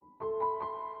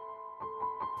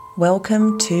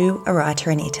Welcome to A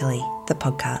Writer in Italy, the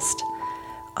podcast.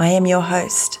 I am your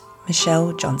host,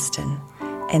 Michelle Johnston,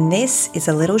 and this is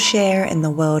a little share in the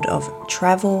world of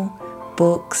travel,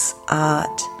 books,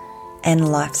 art, and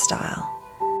lifestyle.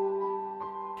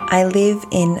 I live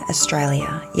in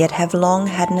Australia, yet have long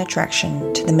had an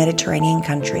attraction to the Mediterranean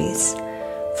countries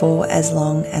for as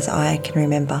long as I can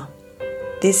remember.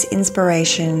 This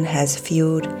inspiration has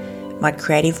fueled my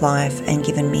creative life and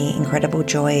given me incredible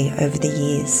joy over the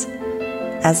years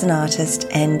as an artist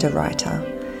and a writer.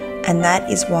 And that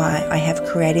is why I have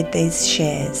created these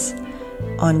shares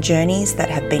on journeys that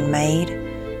have been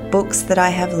made, books that I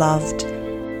have loved,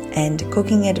 and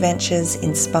cooking adventures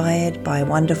inspired by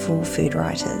wonderful food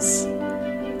writers.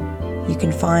 You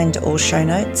can find all show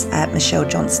notes at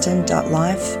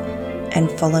michellejohnston.life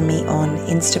and follow me on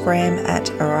Instagram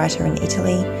at A Writer in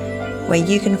Italy, where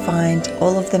you can find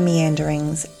all of the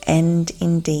meanderings and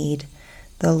indeed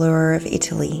the lure of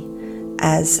Italy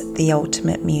as the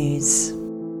ultimate muse.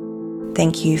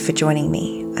 Thank you for joining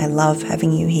me. I love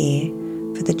having you here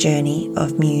for the journey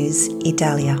of Muse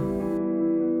Italia.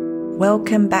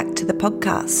 Welcome back to the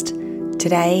podcast.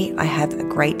 Today I have a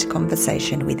great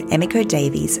conversation with Emiko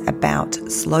Davies about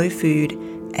slow food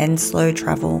and slow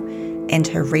travel and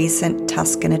her recent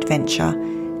Tuscan adventure,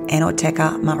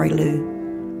 Enoteca Marilu.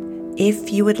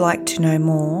 If you would like to know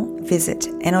more, visit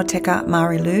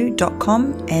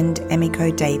enotecamarilu.com and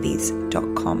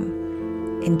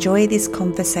emikodavies.com. Enjoy this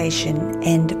conversation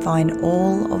and find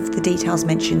all of the details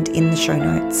mentioned in the show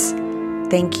notes.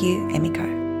 Thank you, Emiko.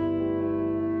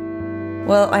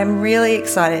 Well, I'm really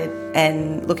excited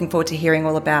and looking forward to hearing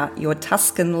all about your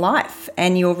Tuscan life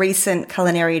and your recent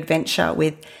culinary adventure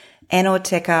with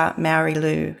Enoteca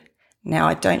Marilu. Now,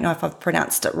 I don't know if I've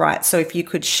pronounced it right, so if you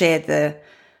could share the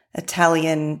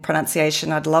Italian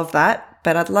pronunciation, I'd love that.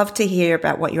 But I'd love to hear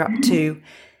about what you're up to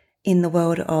in the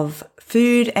world of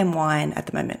food and wine at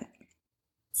the moment.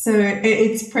 So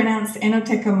it's pronounced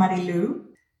Enoteca Marilu.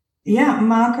 Yeah,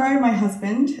 Marco, my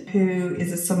husband, who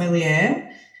is a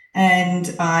sommelier,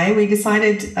 and we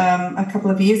decided a couple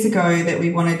of years ago that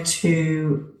we wanted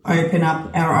to open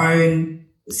up our own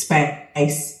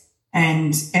space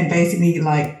and basically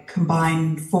like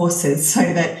combine forces so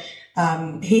that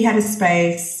he had a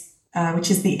space,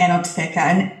 which is the Enoteca.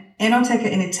 And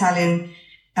Enoteca in Italian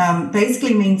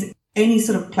basically means any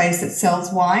sort of place that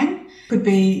sells wine. Could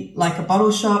be like a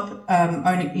bottle shop,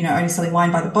 only selling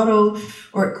wine by the bottle,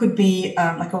 or it could be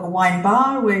like a wine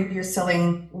bar where you're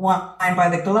selling wine by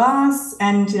the glass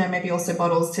and, maybe also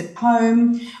bottles to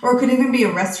home, or it could even be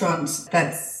a restaurant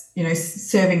that's,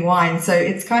 serving wine. So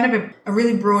it's kind of a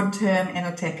really broad term,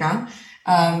 Enoteca.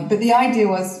 But the idea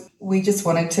was we just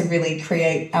wanted to really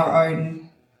create our own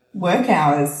work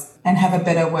hours and have a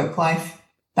better work-life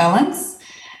balance,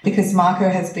 because Marco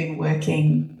has been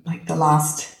working like the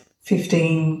last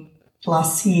 15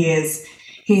 plus years.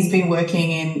 He's been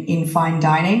working in fine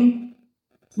dining,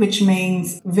 which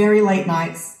means very late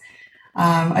nights.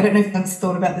 I don't know if anyone's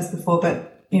thought about this before, but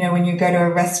when you go to a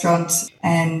restaurant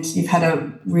and you've had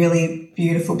a really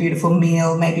beautiful, beautiful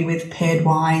meal, maybe with paired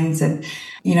wines, and,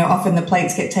 often the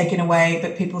plates get taken away,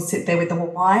 but people sit there with the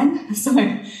wine. So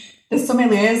the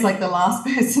sommelier is like the last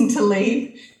person to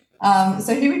leave.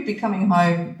 So he would be coming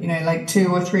home, like 2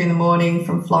 or 3 in the morning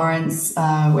from Florence,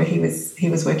 where he was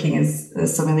working as a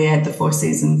sommelier at the Four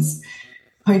Seasons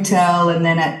Hotel, and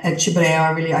then at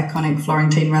Ciborea, a really iconic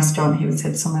Florentine restaurant. He was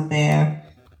head sommelier.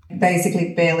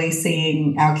 Basically barely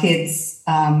seeing our kids,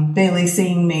 barely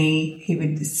seeing me. He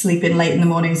would sleep in late in the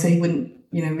morning, so he wouldn't,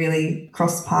 really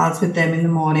cross paths with them in the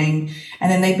morning, and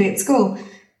then they'd be at school.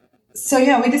 So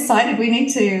yeah, we decided we need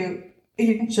to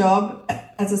get a job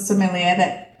as a sommelier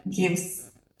that gives,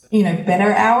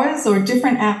 better hours or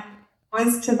different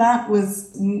hours to that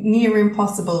was near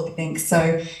impossible, I think.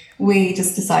 So we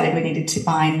just decided we needed to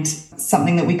find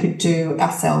something that we could do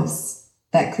ourselves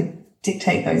that could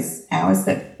dictate those hours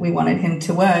that we wanted him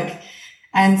to work.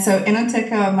 And so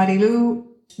Enoteca Marilu,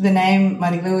 the name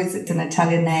Marilu it's an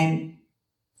Italian name,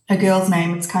 a girl's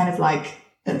name. It's kind of like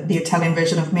the Italian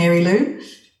version of Mary Lou,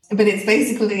 but it's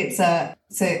basically, it's a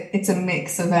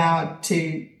mix of our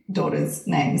two daughters'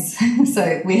 names.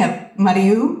 So we have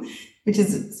Mariu, which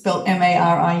is spelled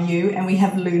Mariu, and we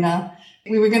have Luna.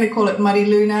 We were going to call it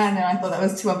Mariluna, and then I thought that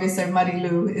was too obvious, so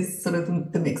Marilu is sort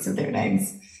of the mix of their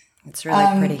names. It's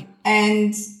really pretty.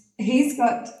 And he's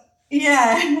got, so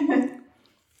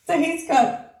he's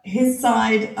got his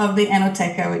side of the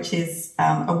Enoteca, which is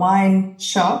a wine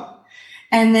shop.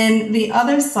 And then the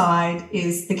other side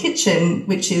is the kitchen,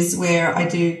 which is where I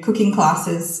do cooking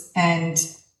classes. And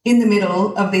in the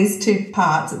middle of these two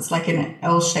parts, it's like an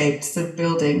L-shaped sort of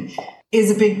building.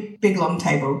 is a big long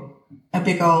table, a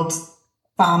big old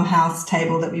farmhouse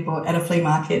table that we bought at a flea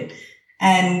market.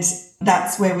 And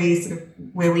that's where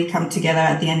we come together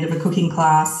at the end of a cooking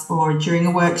class or during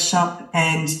a workshop.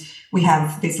 And we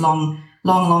have these long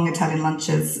Italian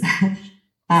lunches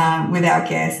with our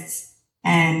guests.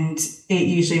 And it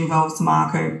usually involves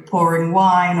Marco pouring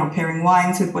wine or pairing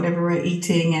wines with whatever we're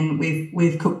eating. And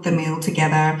we've cooked the meal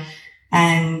together.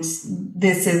 And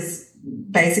this is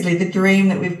basically the dream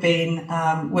that we've been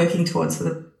working towards for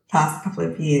the past couple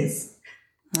of years.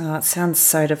 Oh, it sounds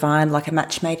so divine, like a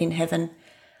match made in heaven.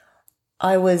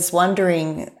 I was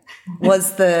wondering,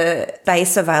 was the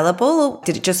space available?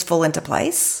 Did it just fall into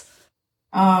place?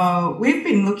 Oh, we've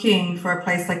been looking for a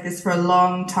place like this for a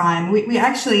long time. We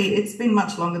actually, it's been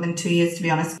much longer than 2 years, to be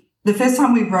honest. The first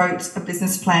time we wrote a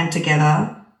business plan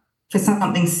together for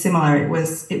something similar, it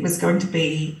was going to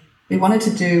be, we wanted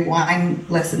to do wine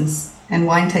lessons and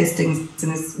wine tastings in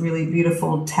this really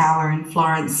beautiful tower in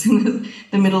Florence, in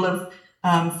the middle of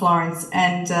Florence.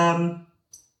 And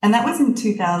that was in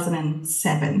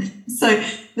 2007. So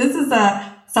this is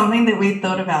something that we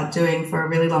thought about doing for a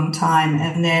really long time.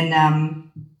 And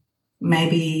then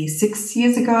maybe 6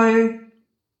 years ago,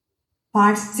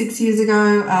 5 to 6 years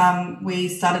ago, we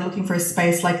started looking for a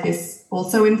space like this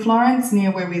also in Florence,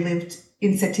 near where we lived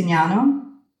in Settignano.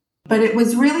 But it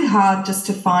was really hard just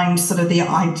to find sort of the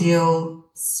ideal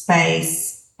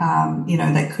space,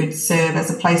 that could serve as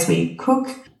a place where you cook,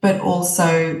 but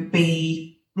also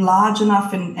be large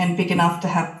enough and big enough to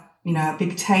have, a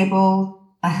big table.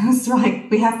 I was like,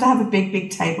 we have to have a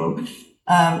big table,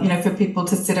 for people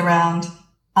to sit around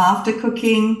after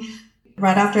cooking.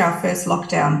 Right after our first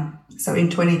lockdown, so in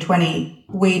 2020,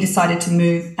 we decided to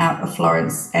move out of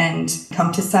Florence and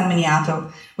come to San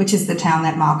Miniato, which is the town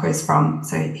that Marco is from.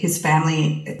 So his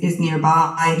family is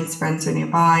nearby, his friends are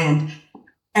nearby,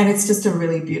 and it's just a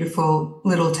really beautiful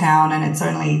little town, and it's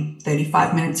only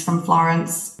 35 minutes from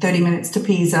Florence, 30 minutes to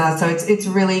Pisa. So it's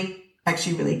really,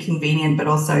 actually really convenient, but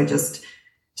also just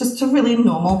a really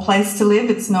normal place to live.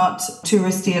 It's not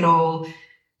touristy at all.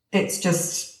 It's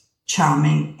just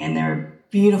charming, and there are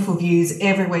beautiful views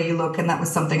everywhere you look. And that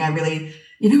was something I really,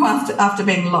 after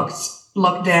being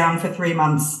locked down for 3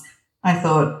 months, I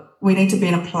thought we need to be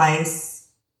in a place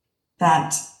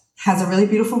that has a really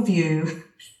beautiful view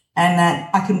and that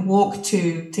I can walk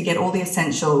to get all the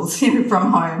essentials,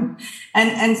 from home.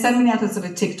 And San Miniato sort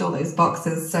of ticked all those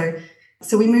boxes.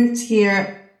 So we moved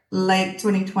here late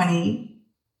 2020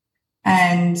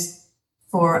 and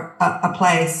for a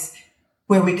place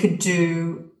where we could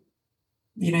do,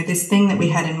 this thing that we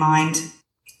had in mind.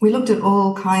 We looked at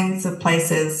all kinds of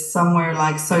places. Some were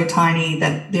like so tiny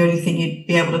that the only thing you'd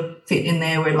be able to fit in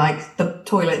there were like the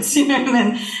toilets, and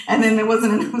then there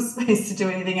wasn't enough space to do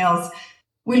anything else.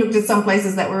 We looked at some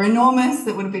places that were enormous,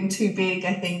 that would have been too big,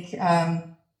 I think.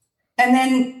 And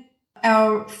then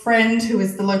our friend, who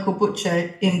is the local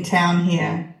butcher in town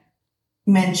here,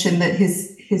 mentioned that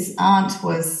his aunt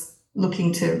was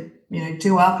looking to,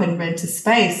 do up and rent a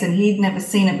space, and he'd never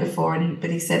seen it before. But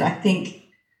he said, I think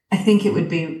it would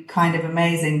be kind of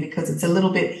amazing because it's a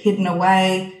little bit hidden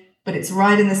away, but it's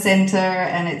right in the center,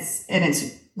 and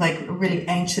it's like a really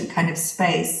ancient kind of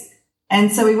space.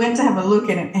 And so we went to have a look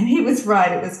at it, and he was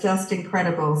right. It was just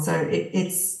incredible. So it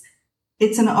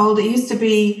used to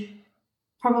be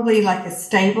probably like a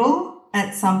stable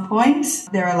at some point.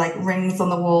 There are like rings on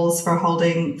the walls for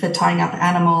tying up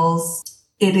animals.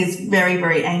 It is very,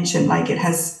 very ancient. Like it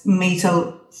has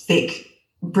meter thick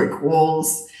brick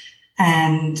walls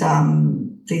and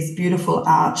these beautiful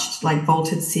arched, like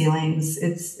vaulted ceilings.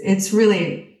 It's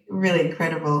really, really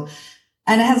incredible.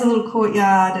 And it has a little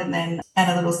courtyard and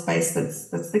a little space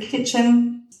that's the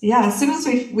kitchen. Yeah, as soon as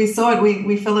we saw it,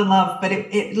 we fell in love. But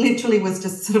it literally was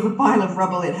just sort of a pile of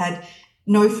rubble. It had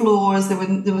no floors. There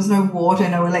was no water,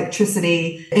 no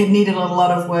electricity. It needed a lot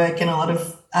of work and a lot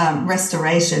of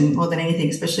restoration more than anything,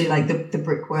 especially like the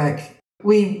brickwork.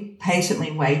 We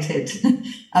patiently waited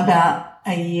about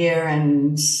a year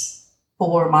and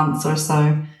 4 months or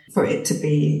so for it to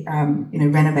be,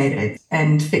 renovated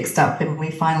and fixed up. And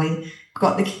we finally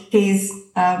got the keys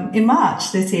in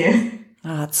March this year.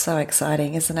 Oh, it's so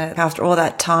exciting, isn't it? After all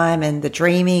that time and the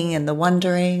dreaming and the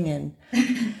wondering and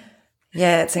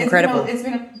yeah, it's incredible. It's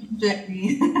been a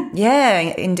journey. Yeah,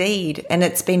 indeed. And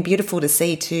it's been beautiful to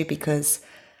see too, because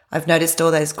I've noticed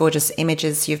all those gorgeous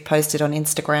images you've posted on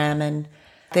Instagram, and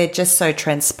they're just so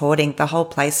transporting. The whole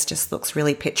place just looks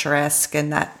really picturesque,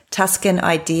 and that Tuscan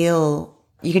ideal,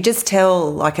 you could just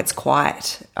tell like it's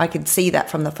quiet. I could see that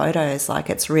from the photos, like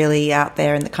it's really out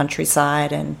there in the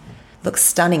countryside and looks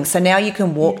stunning. So now you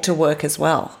can walk to work as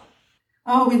well.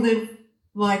 Oh, we live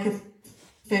like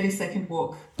 30-second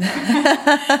walk from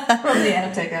the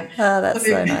Enoteca. Oh, that's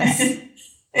so nice.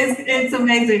 It's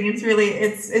amazing.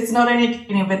 It's not only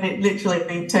convenient, but it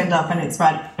literally turned up and it's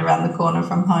right around the corner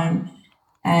from home.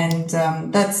 And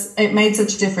it made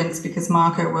such a difference because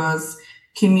Marco was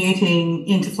commuting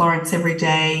into Florence every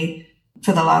day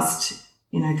for the last,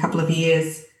 couple of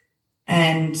years.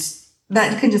 And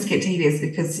that can just get tedious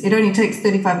because it only takes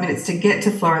 35 minutes to get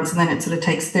to Florence, and then it sort of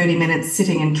takes 30 minutes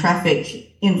sitting in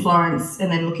traffic in Florence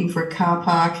and then looking for a car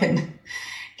park and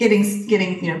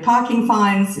getting parking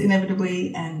fines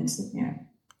inevitably. And,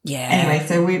 Yeah. Anyway,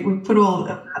 so we put all of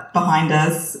that behind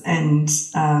us, and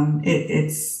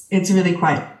it's really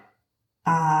quite,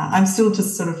 I'm still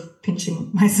just sort of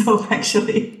pinching myself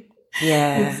actually.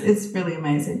 Yeah. It's really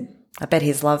amazing. I bet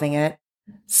he's loving it.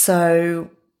 So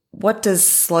what does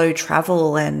slow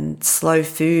travel and slow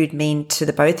food mean to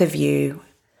the both of you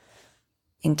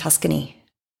in Tuscany?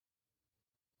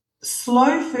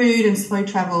 Slow food and slow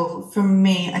travel for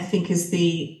me, I think, is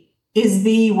the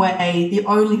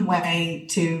only way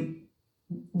to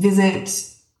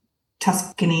visit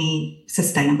Tuscany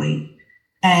sustainably.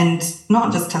 And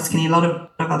not just Tuscany, a lot of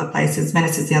other places.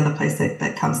 Venice is the other place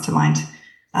that comes to mind,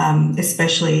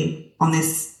 especially on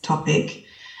this topic.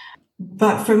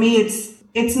 But for me,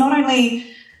 it's not only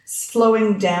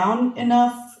slowing down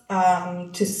enough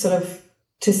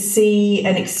to see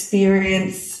and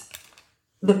experience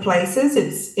the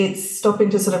places. It's stopping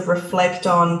to sort of reflect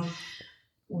on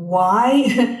why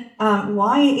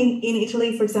in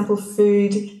Italy, for example,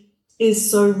 food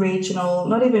is so regional,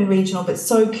 not even regional, but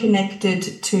so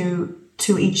connected to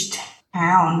each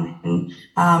town,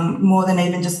 and more than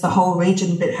even just the whole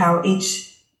region, but how each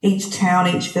town,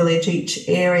 each village, each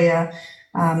area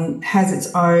has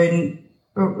its own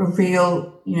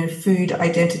real, food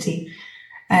identity.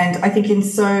 And I think in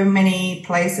so many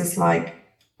places like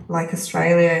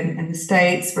Australia and the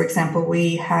States, for example,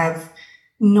 we have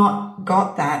not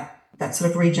got that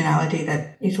sort of regionality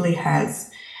that Italy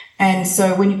has. And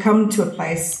so when you come to a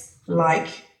place like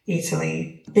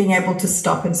Italy, being able to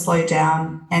stop and slow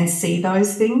down and see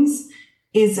those things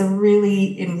is a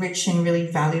really enriching, really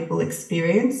valuable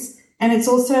experience. And it's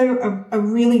also a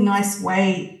really nice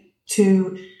way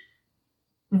to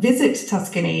visit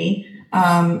Tuscany,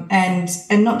 and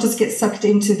not just get sucked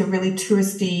into the really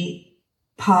touristy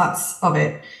parts of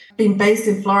it. I've been based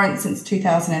in Florence since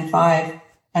 2005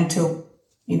 until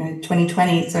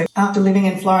 2020. So after living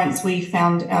in Florence, we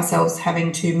found ourselves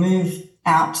having to move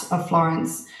out of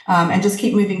Florence, and just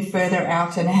keep moving further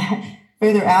out and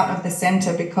further out of the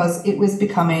center because it was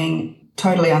becoming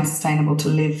totally unsustainable to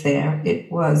live there.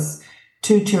 It was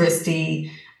too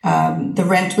touristy. The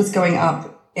rent was going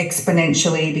up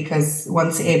exponentially because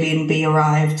once Airbnb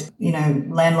arrived,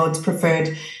 landlords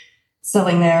preferred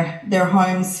selling their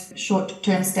homes,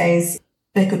 short-term stays.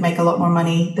 They could make a lot more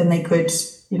money than they could,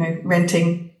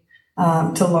 renting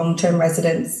to long-term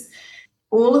residents.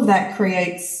 All of that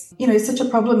creates, such a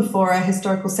problem for a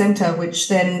historical centre, which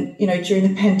then, during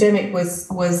the pandemic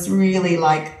was really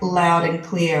like loud and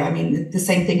clear. I mean, the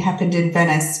same thing happened in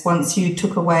Venice. Once you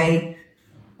took away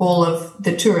all of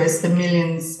the tourists, the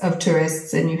millions of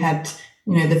tourists, and you had,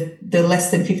 the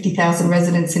less than 50,000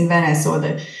 residents in Venice, or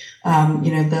the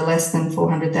less than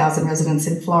 400,000 residents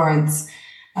in Florence.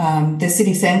 The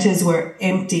city centres were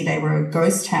empty. They were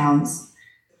ghost towns.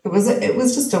 It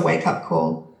was just a wake-up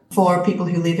call for people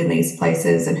who live in these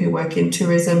places and who work in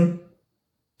tourism,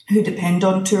 who depend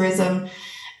on tourism.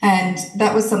 And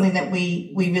that was something that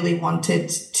we really wanted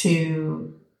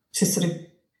to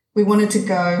we wanted to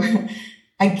go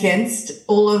against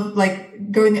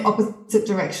go in the opposite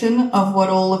direction of what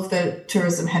all of the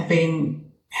tourism had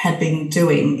been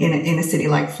doing in a city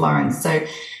like Florence. So,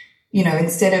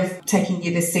 instead of taking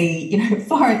you to see,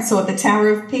 Florence or the Tower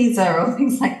of Pisa or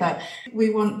things like that, we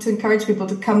want to encourage people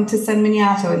to come to San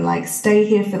Miniato and stay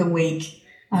here for the week.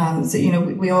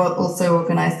 We also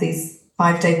organize these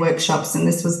 5-day workshops, and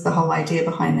this was the whole idea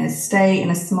behind this: stay in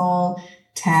a small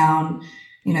town,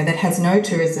 that has no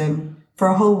tourism for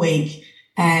a whole week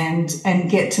and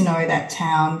get to know that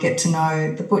town, get to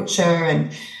know the butcher.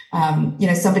 And,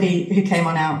 somebody who came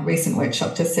on our recent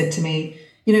workshop just said to me,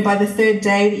 by the third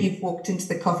day that you've walked into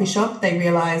the coffee shop, they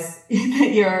realize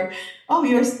that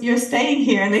you're staying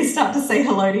here, and they start to say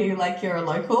hello to you like you're a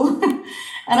local.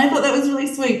 And I thought that was really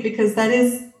sweet because that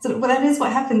is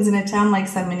what happens in a town like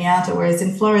San Miniato, whereas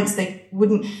in Florence, they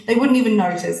wouldn't even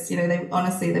notice, they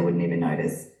wouldn't even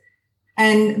notice.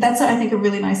 And that's, I think, a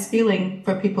really nice feeling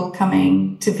for people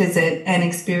coming to visit and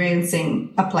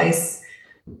experiencing a place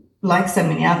like San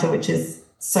Miniato, which is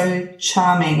so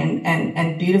charming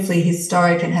and beautifully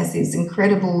historic and has these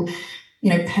incredible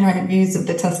panoramic views of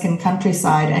the Tuscan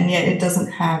countryside, and yet it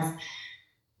doesn't have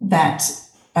that,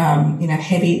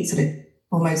 heavy sort of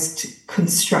almost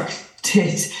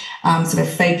constructed sort of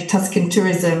fake Tuscan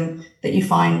tourism that you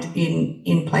find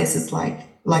in places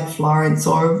like Florence,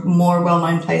 or more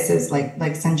well-known places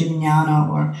like San Gimignano,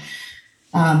 or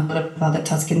a lot of other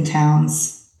Tuscan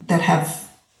towns that have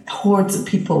hordes of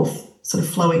people sort of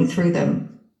flowing through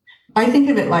them. I think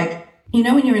of it like,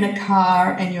 when you're in a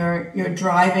car and you're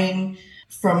driving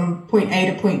from point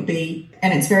A to point B,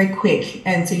 and it's very quick,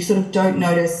 and so you sort of don't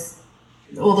notice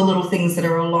all the little things that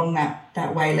are along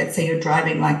that way. Let's say you're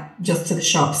driving like just to the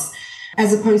shops,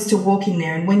 as opposed to walking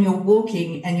there. And when you're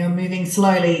walking and you're moving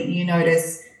slowly, you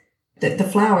notice that the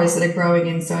flowers that are growing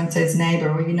in so-and-so's neighbor,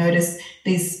 or you notice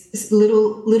these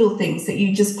little things that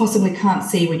you just possibly can't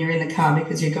see when you're in the car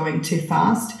because you're going too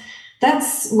fast.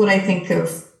 That's what I think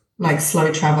of like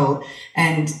slow travel,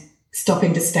 and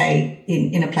stopping to stay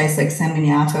in a place like San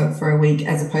Miniato for a week,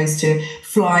 as opposed to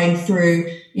flying through,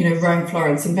 Rome,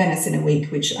 Florence, and Venice in a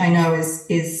week, which I know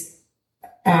is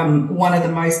one of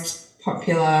the most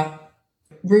popular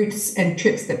routes and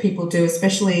trips that people do,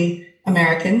 especially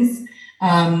Americans.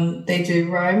 They do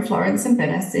Rome, Florence, and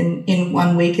Venice in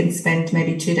 1 week and spend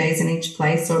maybe 2 days in each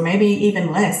place, or maybe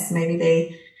even less. Maybe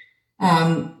they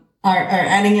are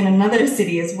adding in another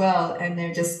city as well, and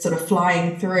they're just sort of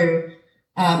flying through.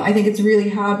 I think it's really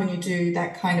hard when you do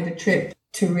that kind of a trip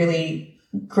to really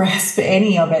grasp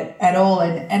any of it at all.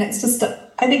 And it's just,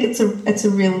 I think it's a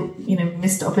real,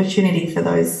 missed opportunity for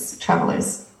those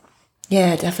travelers.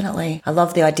 Yeah, definitely. I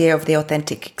love the idea of the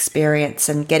authentic experience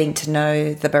and getting to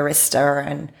know the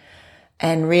barista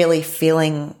and really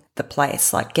feeling the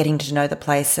place, like getting to know the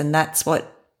place. And that's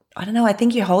what, I don't know, I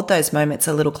think you hold those moments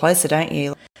a little closer, don't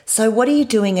you? So what are you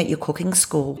doing at your cooking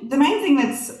school? The main thing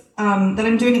that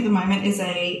I'm doing at the moment is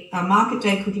a market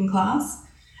day cooking class.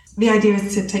 The idea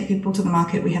is to take people to the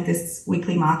market. We have this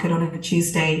weekly market on a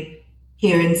Tuesday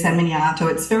here in San Miniato.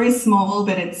 It's very small,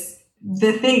 but it's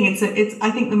the thing.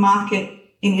 I think the market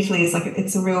in Italy is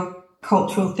it's a real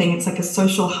cultural thing. It's like a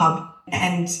social hub.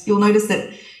 And you'll notice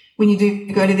that when you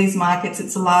do go to these markets,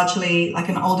 it's largely like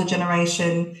an older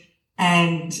generation,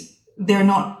 and they're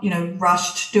not,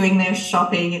 rushed doing their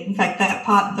shopping. In fact, that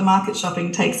part of the market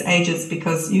shopping takes ages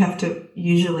because you have to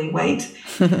usually wait.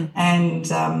 And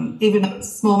even though it's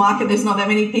a small market, there's not that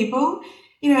many people.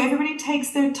 Everybody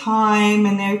takes their time,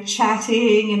 and they're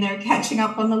chatting, and they're catching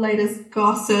up on the latest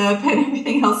gossip and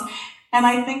everything else. And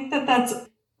I think that that's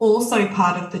also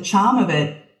part of the charm of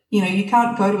it. You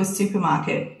can't go to a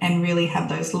supermarket and really have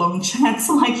those long chats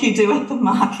like you do at the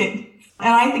market. And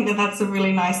I think that that's a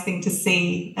really nice thing to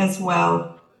see as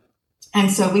well.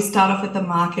 And so we start off at the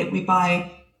market. We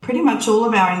buy pretty much all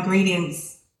of our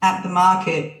ingredients at the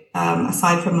market,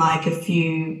 aside from like a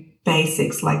few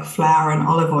basics like flour and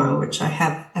olive oil, which I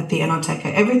have at the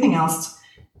Enoteca. Everything else,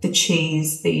 the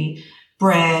cheese, the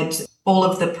bread, all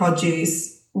of the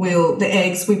produce, the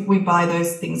eggs, we buy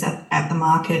those things at the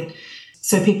market.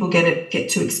 So people get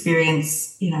to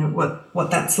experience,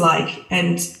 what that's like.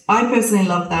 And I personally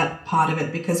love that part of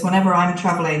it, because whenever I'm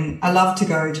traveling, I love to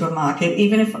go to a market,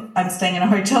 even if I'm staying in a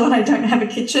hotel and I don't have a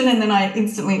kitchen, and then I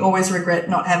instantly always regret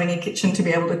not having a kitchen to be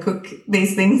able to cook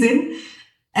these things in.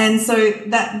 And so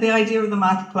that the idea of the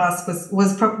market class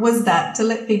was that, to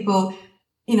let people,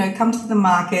 come to the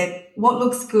market. What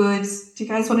looks good? Do you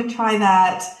guys want to try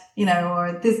that?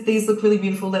 Or these look really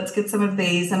beautiful. Let's get some of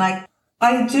these. And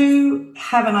I do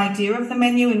have an idea of the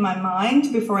menu in my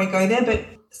mind before I go there, but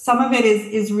some of it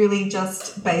is really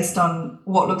just based on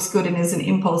what looks good and is an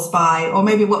impulse buy, or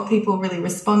maybe what people really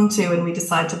respond to, and we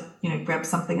decide to, grab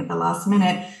something at the last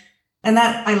minute. And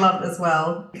that I love as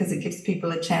well, because it gives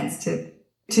people a chance to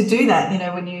do that,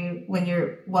 when you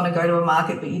want to go to a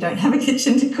market but you don't have a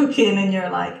kitchen to cook in, and you're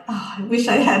like, oh, I wish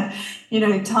I had,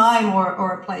 time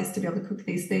or a place to be able to cook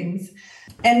these things.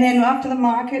 And then after the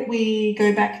market, we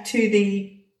go back to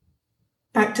the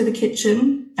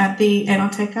kitchen at the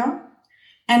Enoteca,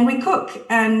 and we cook.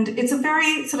 And it's a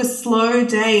very sort of slow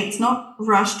day. It's not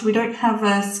rushed. We don't have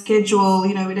a schedule.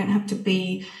 We don't have to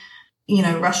be,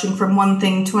 rushing from one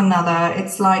thing to another.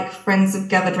 It's like friends have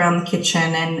gathered around the kitchen,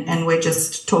 and we're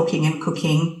just talking and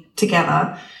cooking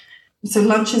together. So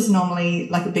lunch is normally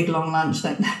like a big long lunch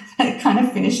that kind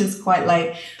of finishes quite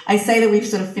late. I say that we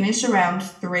sort of finish around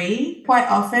 3. Quite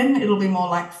often it'll be more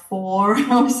like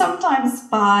 4 or sometimes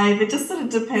 5. It just sort of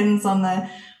depends on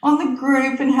the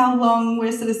group and how long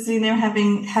we're sort of sitting there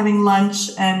having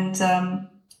lunch. And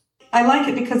I like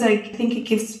it because I think it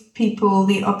gives people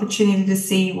the opportunity to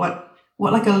see what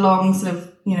like a long sort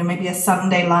of, maybe a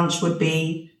Sunday lunch would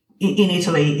be in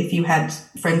Italy, if you had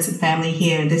friends and family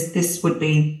here, this would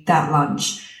be that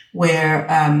lunch where,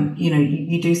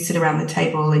 you do sit around the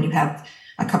table and you have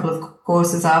a couple of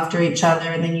courses after each other,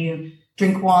 and then you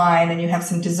drink wine and you have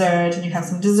some dessert and you have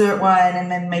some dessert wine,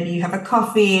 and then maybe you have a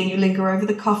coffee and you linger over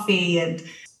the coffee, and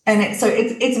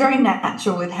it's very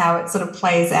natural with how it sort of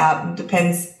plays out, and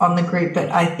depends on the group. But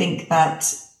I think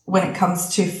that when it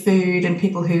comes to food and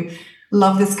people who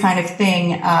love this kind of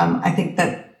thing, I think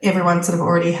that everyone sort of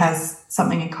already has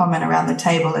something in common around the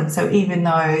table. And so even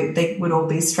though they would all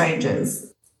be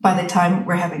strangers, by the time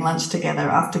we're having lunch together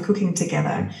after cooking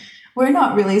together, we're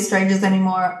not really strangers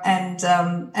anymore. And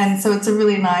so it's a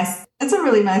really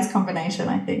nice combination,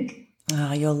 I think.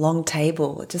 Oh, your long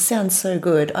table. It just sounds so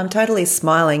good. I'm totally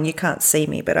smiling. You can't see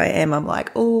me, but I am. I'm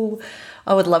like, oh,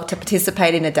 I would love to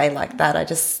participate in a day like that.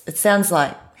 It sounds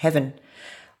like heaven.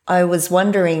 I was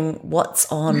wondering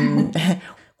what's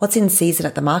in season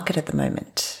at the market at the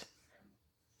moment.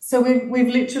 So we've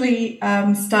literally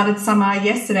started summer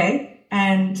yesterday.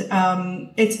 And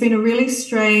it's been a really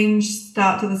strange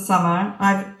start to the summer.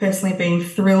 I've personally been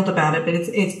thrilled about it, but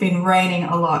it's been raining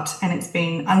a lot and it's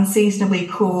been unseasonably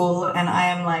cool. And I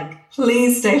am like,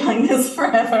 please stay like this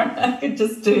forever. I could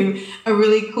just do a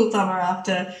really cool summer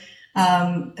after,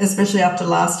 especially after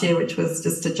last year, which was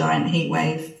just a giant heat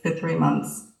wave for 3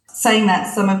 months. Saying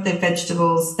that, some of the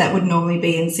vegetables that would normally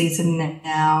be in season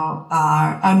now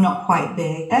are not quite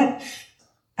there yet.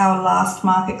 Our last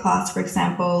market class, for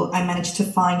example, I managed to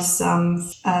find some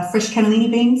fresh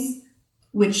cannellini beans,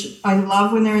 which I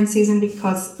love when they're in season,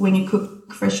 because when you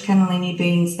cook fresh cannellini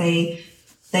beans,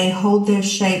 they hold their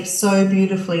shape so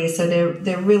beautifully. So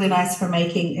they're really nice for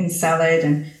making in salad,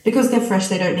 and because they're fresh,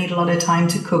 they don't need a lot of time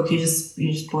to cook. You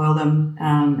just boil them,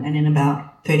 and in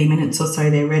about 30 minutes or so,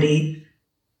 they're ready.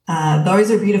 Those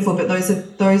are beautiful, but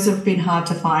those have been hard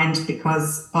to find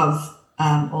because of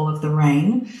all of the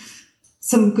rain.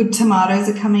 Some good tomatoes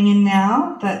are coming in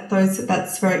now.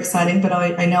 That's very exciting. But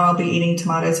I know I'll be eating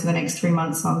tomatoes for the next 3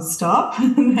 months non-stop.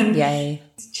 Yay!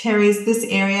 Cherries. This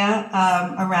area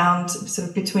around sort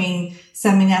of between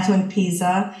San Miniato and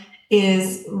Pisa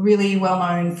is really well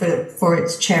known for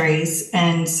its cherries,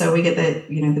 and so we get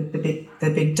the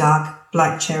big dark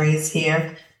black cherries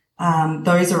here.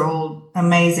 Those are all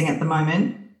amazing at the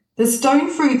moment. The stone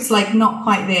fruit's like not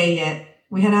quite there yet.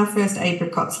 We had our first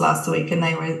apricots last week, and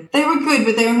they were good,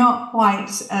 but they were not quite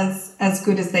as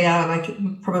good as they are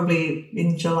like probably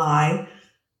in July.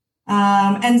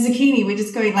 And zucchini, we're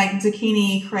just going like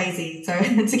zucchini crazy. So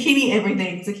zucchini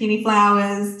everything, zucchini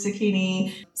flowers,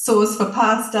 zucchini sauce for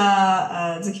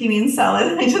pasta, zucchini in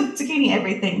salad, just zucchini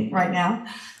everything right now.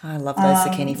 I love those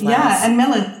zucchini flowers. Yeah, and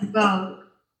melons as well.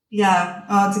 Yeah,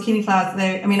 zucchini flowers.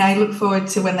 I look forward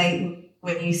to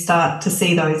when you start to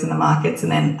see those in the markets,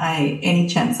 and then any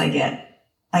chance I get,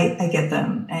 I get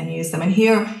them and use them. And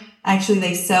here, actually,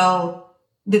 they sell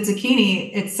the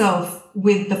zucchini itself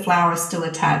with the flower still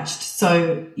attached.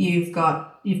 So you've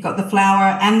got the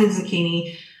flower and the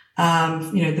zucchini,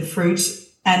 the fruit,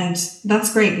 and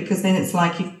that's great, because then it's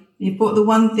like you bought the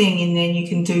one thing and then you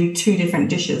can do 2 different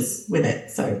dishes with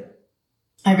it. So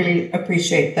I really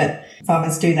appreciate that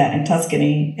farmers do that in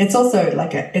Tuscany. It's also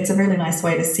it's a really nice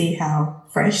way to see how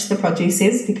fresh the produce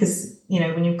is, because,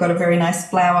 when you've got a very nice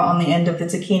flower on the end of the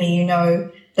zucchini, you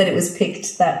know that it was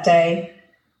picked that day.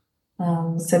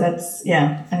 So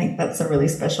I think that's a really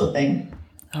special thing.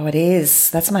 Oh, it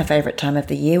is. That's my favorite time of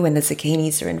the year, when the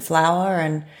zucchinis are in flower,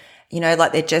 and,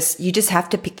 you just have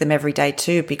to pick them every day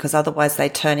too, because otherwise they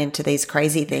turn into these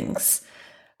crazy things.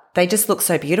 They just look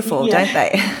so beautiful, don't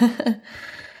they?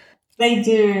 They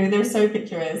do. They're so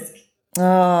picturesque.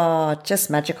 Oh, just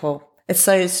magical. It's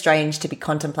so strange to be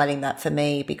contemplating that for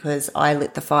me, because I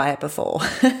lit the fire before.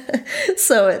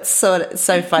 So it's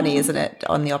so funny, isn't it,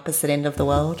 on the opposite end of the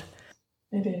world?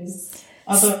 It is.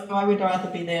 Although I would rather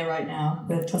be there right now.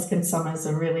 The Tuscan summers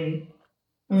are really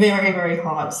very, very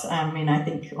hot. I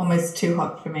think almost too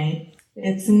hot for me.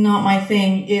 It's not my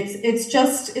thing.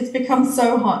 It's become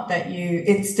so hot that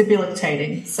it's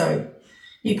debilitating. So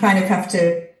you kind of have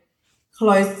to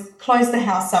close the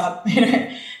house up,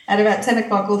 at about 10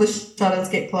 o'clock, all the shutters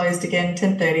get closed again,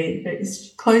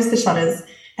 10:30, close the shutters,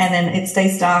 and then it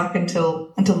stays dark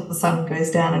until the sun goes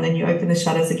down, and then you open the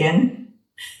shutters again.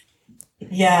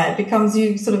 Yeah,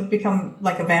 you sort of become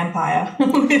like a vampire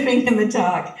living in the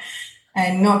dark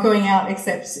and not going out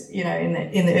except, in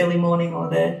the early morning or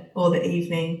the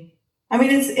evening.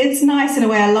 It's nice in a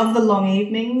way. I love the long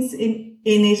evenings in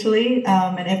Italy,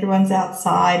 and everyone's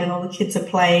outside and all the kids are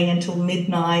playing until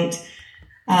midnight.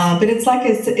 But it's like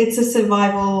it's a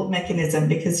survival mechanism,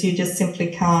 because you just simply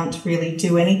can't really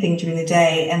do anything during the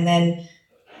day. And then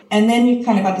And then you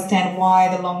kind of understand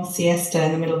why the long siesta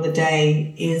in the middle of the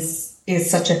day is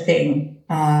such a thing.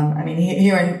 I mean,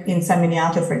 here in San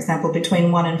Miniato, for example,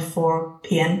 between 1 and 4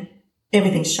 p.m.,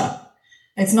 everything's shut.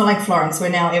 It's not like Florence, where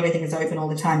now everything is open all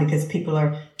the time because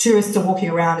tourists are walking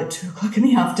around at 2 o'clock in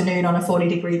the afternoon on a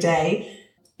 40-degree day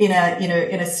in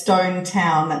a stone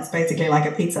town that's basically like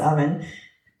a pizza oven.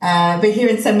 But here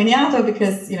in San Miniato,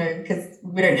 because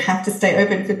we don't have to stay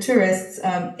open for tourists,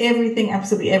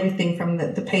 absolutely everything from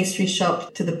the pastry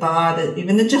shop to the bar,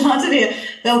 even the gelateria,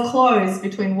 they'll close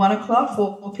between 1 o'clock,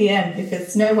 4 p.m.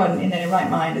 because no one in their right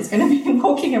mind is going to be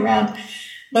walking around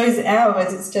those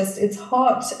hours. It's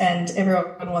hot and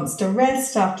everyone wants to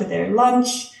rest after their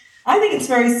lunch. I think it's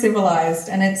very civilized,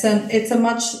 and it's a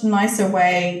much nicer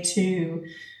way to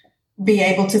be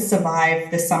able to survive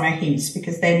the summer heat,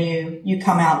 because then you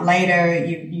come out later,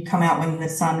 you come out when the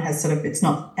sun has it's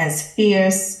not as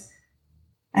fierce,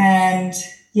 and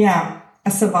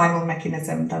a survival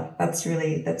mechanism. That's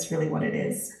really what it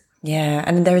is. Yeah,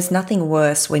 and there is nothing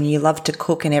worse when you love to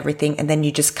cook and everything and then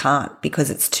you just can't because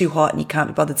it's too hot and you can't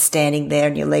be bothered standing there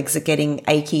and your legs are getting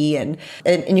achy and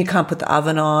you can't put the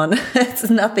oven on. It's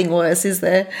nothing worse, is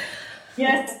there?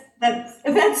 Yes,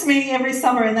 that's me every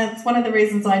summer, and that's one of the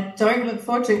reasons I don't look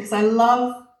forward to it, because I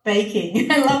love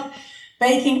baking. I love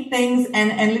baking things,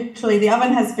 and literally the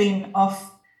oven has been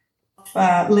off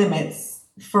limits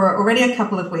for already a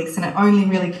couple of weeks, and it only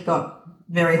really got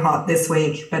very hot this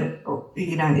week, but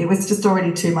it was just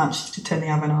already too much to turn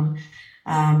the oven on.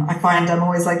 I find I'm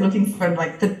always looking for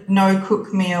the no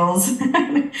cook meals,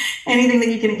 anything that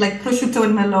you can eat, like prosciutto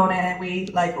and melone, we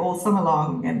eat all summer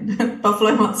long, and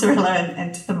buffalo mozzarella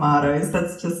and tomatoes.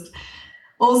 That's just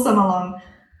all summer long.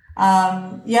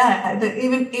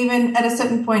 Even at a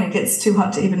certain point, it gets too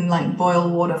hot to even boil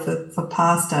water for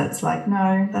pasta. It's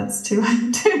no, that's too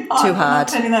hot. Too hard. I'm not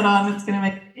turning that on. It's going to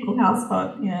make the house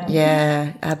hot. Yeah.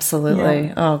 Yeah, absolutely.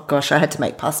 Yeah. Oh gosh, I had to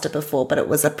make pasta before, but it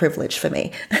was a privilege for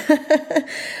me.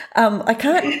 I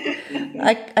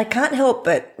can't help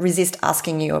but resist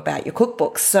asking you about your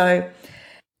cookbooks. So,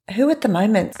 who at the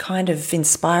moment kind of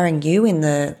inspiring you in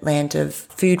the land of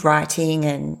food writing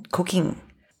and cooking?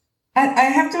 I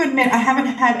have to admit, I haven't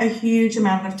had a huge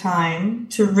amount of time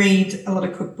to read a lot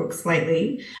of cookbooks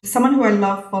lately. Someone who I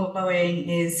love following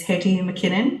is Hetty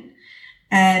McKinnon.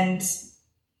 And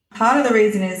part of the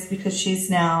reason is because she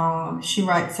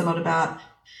writes a lot about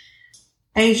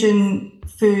Asian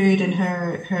food and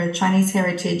her Chinese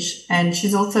heritage. And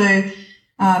she's also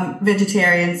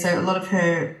vegetarian. So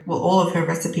all of her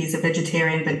recipes are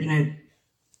vegetarian, but,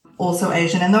 also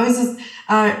Asian. And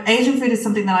Asian food is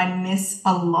something that I miss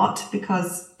a lot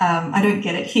because I don't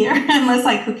get it here unless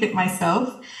I cook it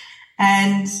myself.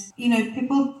 And,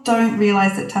 people don't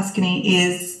realize that Tuscany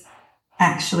is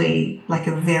actually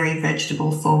a very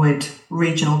vegetable forward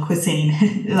regional cuisine.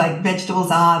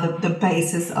 Vegetables are the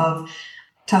basis of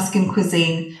Tuscan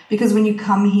cuisine, because when you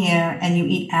come here and you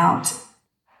eat out,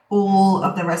 all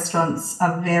of the restaurants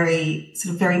are very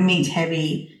meat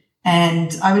heavy.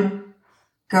 And I would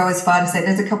go as far to say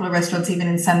there's a couple of restaurants even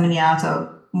in San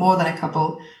Miniato, more than a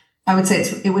couple. I would say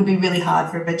it would be really hard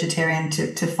for a vegetarian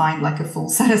to find a full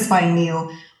satisfying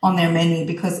meal on their menu,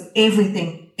 because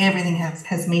everything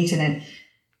has meat in it.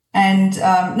 And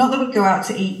not that we go out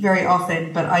to eat very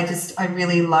often, but I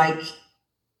really like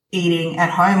eating at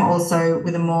home also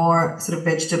with a more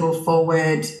vegetable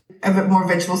forward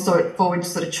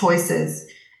choices.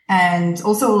 And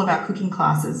also all of our cooking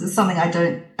classes is something I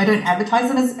don't advertise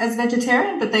them as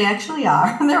vegetarian, but they actually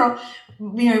are. They're all,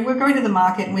 we're going to the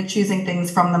market and we're choosing things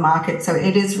from the market. So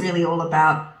it is really all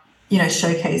about,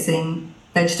 showcasing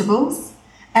vegetables.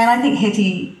 And I think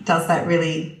Hetty does that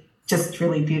really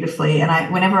beautifully.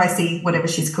 And whenever I see whatever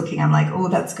she's cooking, I'm oh,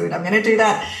 that's good. I'm going to do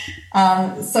that.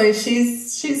 So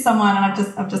she's someone, and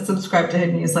I've just subscribed to her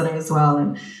newsletter as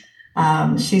well.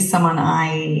 And she's someone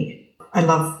I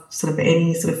love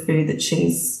any food that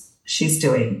she's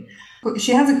doing.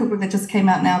 She has a cookbook that just came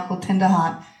out now called Tender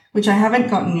Heart, which I haven't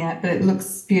gotten yet, but it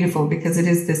looks beautiful because it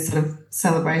is this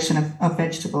celebration of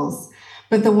vegetables.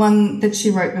 But the one that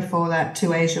she wrote before that,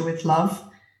 To Asia with Love,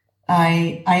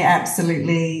 I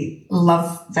absolutely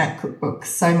love that cookbook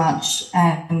so much.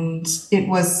 And it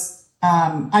was,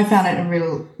 I found it a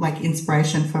real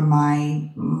inspiration for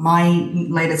my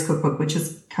latest cookbook, which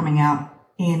is coming out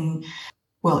in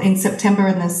September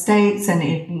in the States and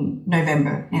in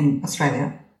November in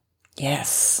Australia.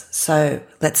 Yes. So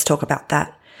let's talk about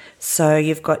that. So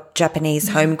you've got Japanese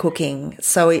home cooking.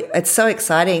 So it's so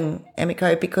exciting,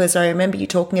 Emiko, because I remember you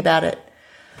talking about it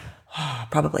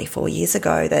probably 4 years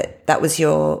ago, that was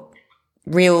your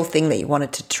real thing that you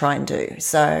wanted to try and do.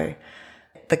 So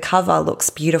the cover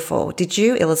looks beautiful. Did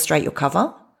you illustrate your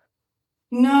cover?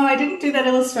 No, I didn't do that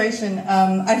illustration.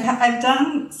 I've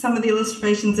done some of the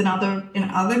illustrations in other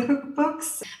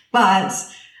cookbooks, but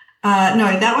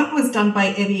no, that one was done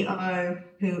by Emiko,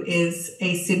 who is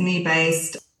a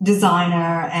Sydney-based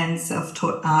designer and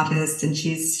self-taught artist, and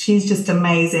she's just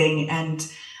amazing. And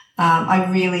I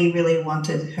really, really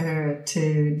wanted her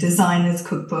to design this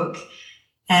cookbook.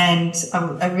 And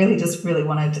I really just really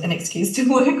wanted an excuse to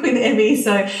work with Emmy.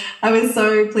 So I was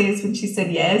so pleased when she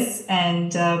said yes.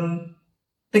 And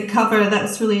the cover, that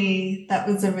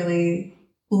was a really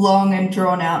long and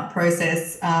drawn out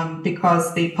process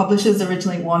because the publishers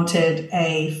originally wanted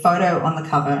a photo on the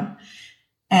cover.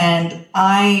 And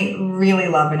I really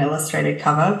love an illustrated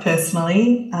cover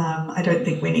personally. I don't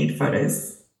think we need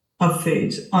photos of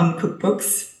food on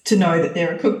cookbooks to know that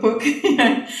they're a cookbook, you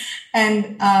know.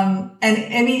 And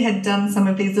Emmy had done some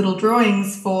of these little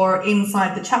drawings for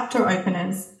inside the chapter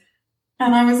openers.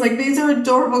 And I was like, these are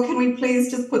adorable. Can we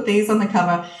please just put these on the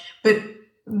cover? But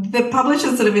the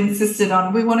publisher sort of insisted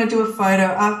on, we want to do a photo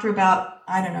after about,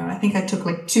 I don't know, I think I took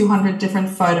like 200 different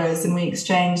photos and we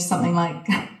exchanged something like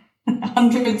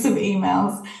hundreds of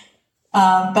emails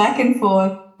back and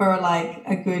forth for like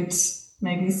a good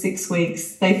maybe 6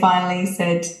 weeks. They finally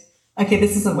said, okay,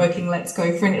 this isn't working. Let's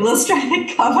go for an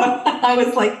illustrated cover. I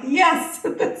was like, yes,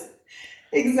 that's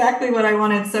exactly what I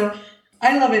wanted. So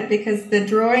I love it because the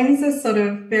drawings are sort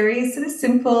of very sort of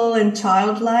simple and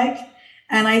childlike.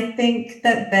 And I think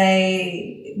that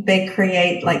they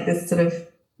create like this sort of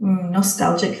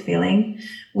nostalgic feeling,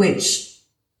 which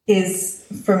is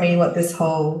for me what this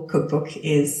whole cookbook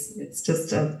is. It's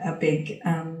just a big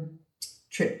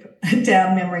trip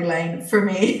down memory lane for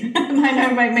me. And I know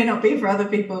it may not be for other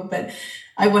people, but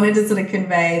I wanted to sort of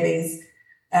convey these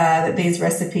that these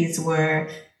recipes were,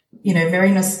 you know,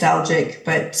 very nostalgic,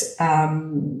 but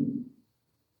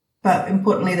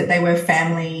importantly that they were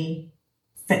family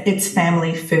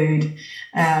food.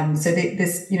 So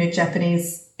this, you know,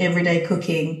 Japanese everyday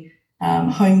cooking,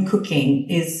 home cooking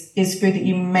is food that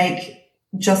you make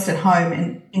just at home.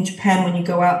 And in Japan, when you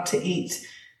go out to eat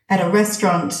at a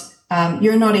restaurant,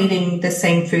 you're not eating the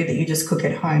same food that you just cook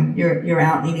at home. You're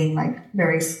out eating like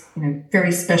very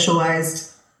specialized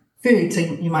food. So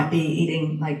you might be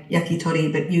eating like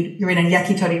yakitori, but you're in a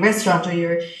yakitori restaurant, or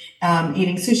you're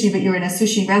eating sushi, but you're in a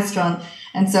sushi restaurant.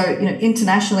 And so, you know,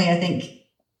 internationally, I think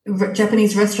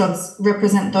Japanese restaurants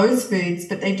represent those foods,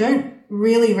 but they don't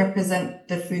really represent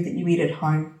the food that you eat at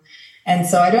home. And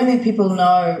so I don't think people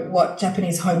know what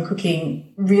Japanese home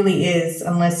cooking really is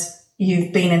unless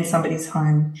you've been in somebody's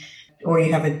home, or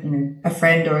you have a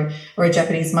friend or a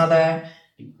Japanese mother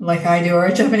like I do, or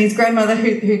a Japanese grandmother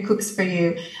who cooks for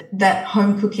you. That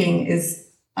home cooking is,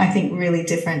 I think, really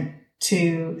different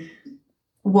to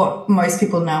what most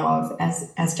people know of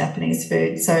as Japanese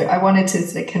food. So I wanted to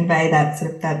sort of convey that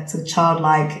sort of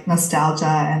childlike nostalgia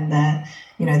and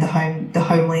the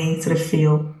homely sort of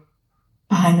feel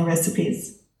behind the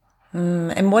recipes.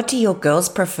 And what do your girls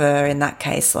prefer in that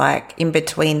case, like in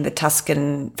between the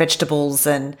Tuscan vegetables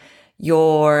and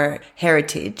your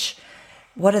heritage?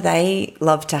 What do they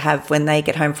love to have when they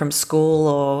get home from school,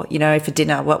 or, you know, for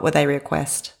dinner? What would they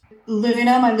request?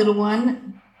 Luna, my little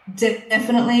one,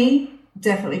 definitely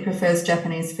prefers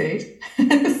Japanese food.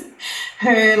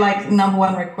 Her like number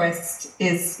one request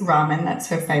is ramen. That's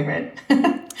her favorite.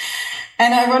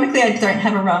 And ironically, I don't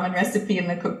have a ramen recipe in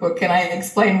the cookbook, and I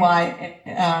explain why,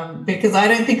 because I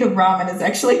don't think of ramen as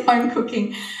actually home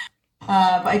cooking.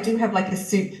 But I do have like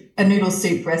a noodle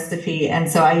soup recipe. And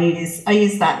so I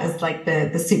use that as like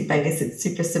the soup base. It's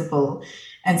super simple.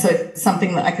 And so it's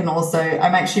something that I can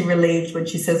I'm actually relieved when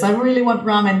she says, I really want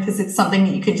ramen, because it's something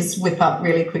that you can just whip up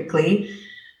really quickly,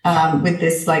 with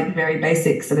this like very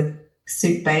basic sort of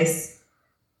soup base.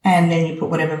 And then you put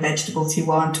whatever vegetables you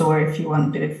want, or if you want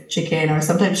a bit of chicken, or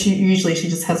sometimes she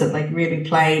just has it like really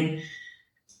plain.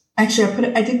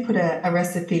 Actually, I did put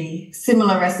a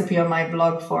similar recipe on my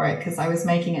blog for it, because I was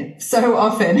making it so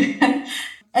often.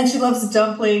 And she loves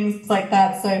dumplings like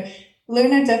that. So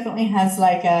Luna definitely has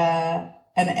like an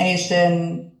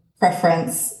Asian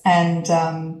preference. And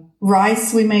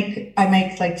rice, I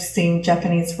make like steamed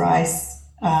Japanese rice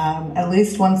at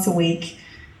least once a week,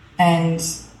 and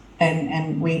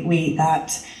we eat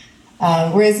that.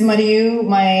 Whereas Marilu,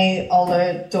 my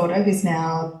older daughter, who's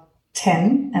now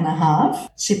 10 and a half,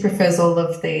 she prefers all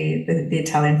of the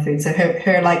Italian food. So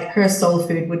her soul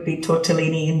food would be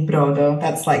tortellini in brodo.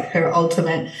 That's like her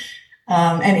ultimate.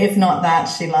 And if not that,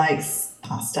 she likes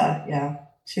pasta. Yeah.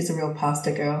 She's a real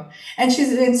pasta girl. And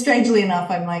strangely enough,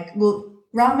 I'm like, well,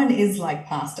 ramen is like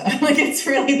pasta. Like it's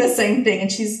really the same thing.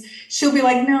 And she'll be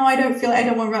like, no, I don't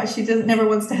want ramen. She never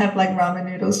wants to have like ramen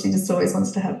noodles. She just always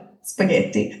wants to have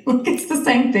spaghetti. Like it's the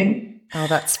same thing. Oh,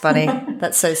 that's funny.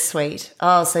 That's so sweet.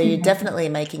 Oh, so you're definitely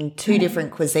making two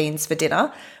different cuisines for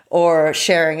dinner or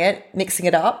sharing it, mixing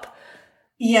it up.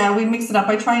 Yeah, we mix it up.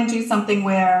 I try and do something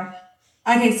where,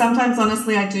 okay, sometimes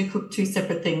honestly I do cook two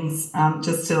separate things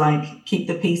just to like keep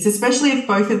the peace, especially if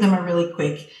both of them are really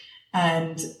quick.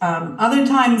 And other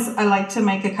times I like to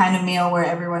make a kind of meal where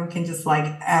everyone can just like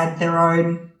add their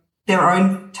own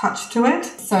touch to it.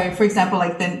 So for example,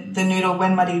 like the noodle,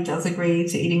 when Marilu does agree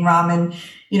to eating ramen,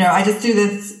 I just do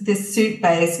this soup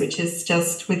base, which is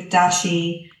just with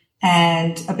dashi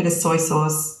and a bit of soy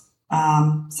sauce.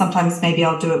 Sometimes maybe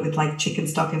I'll do it with like chicken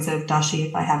stock instead of dashi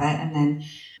if I have it, and then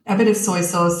a bit of soy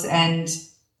sauce and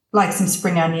like some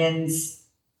spring onions.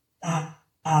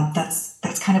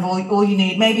 That's kind of all you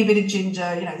need. Maybe a bit of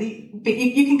ginger, but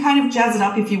you can kind of jazz it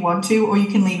up if you want to, or you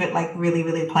can leave it like really,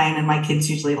 really plain. And my kids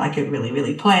usually like it really,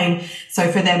 really plain. So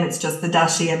for them, it's just the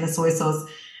dashi and the soy sauce.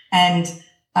 And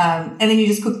then you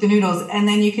just cook the noodles, and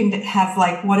then you can have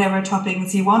like whatever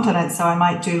toppings you want on it. So I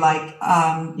might do like,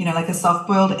 like a soft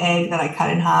boiled egg that I cut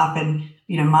in half, and,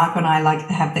 Marco and I like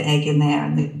to have the egg in there,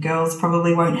 and the girls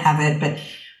probably won't have it, but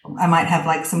I might have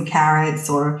like some carrots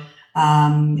or,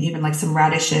 even like some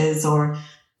radishes, or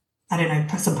I don't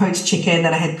know, some poached chicken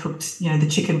that I had cooked, the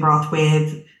chicken broth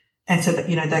with. And so that,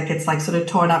 that gets like sort of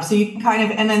torn up. So you can kind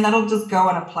of, and then that'll just go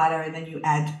on a platter, and then you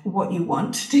add what you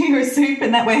want to your soup.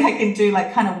 And that way I can do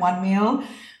like kind of one meal,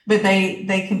 but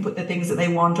they can put the things that they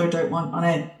want or don't want on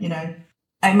it.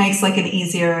 It makes like an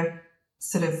easier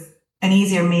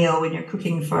meal when you're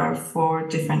cooking for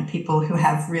different people who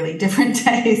have really different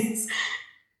tastes.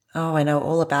 Oh, I know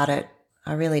all about it.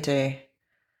 I really do.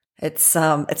 It's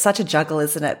such a juggle,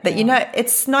 isn't it? But,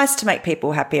 it's nice to make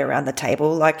people happy around the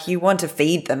table. Like you want to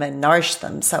feed them and nourish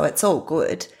them, so it's all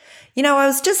good. I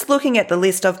was just looking at the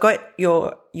list. I've got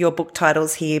your book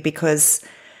titles here because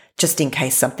just in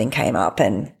case something came up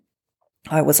and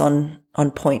I was on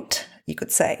point, you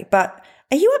could say. But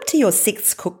are you up to your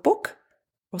 6th cookbook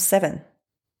or 7?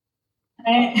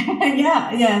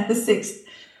 Yeah, the 6th.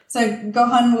 So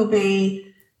Gohan will be...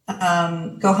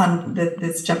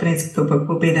 this Japanese cookbook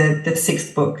will be the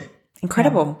 6th book.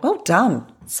 Incredible. Yeah. Well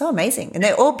done. So amazing. And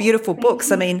they're all beautiful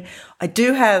books. I mean, I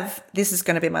do have, this is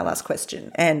going to be my last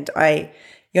question, and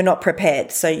you're not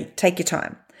prepared, so take your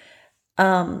time.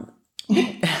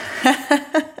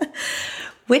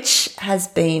 Which has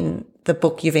been the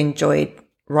book you've enjoyed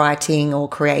writing or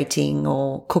creating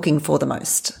or cooking for the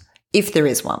most, if there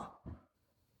is one?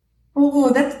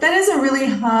 Oh, that is a really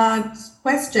hard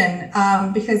question,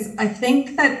 because I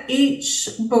think that each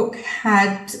book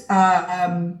had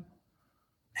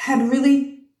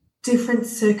really different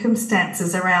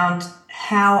circumstances around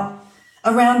how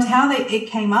it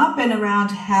came up, and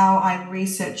around how I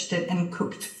researched it and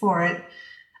cooked for it.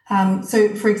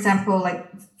 So for example, like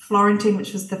Florentine,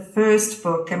 which was the first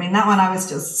book. I mean, that one I was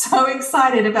just so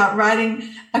excited about writing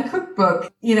a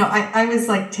cookbook. I was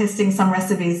like testing some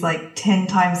recipes like 10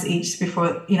 times each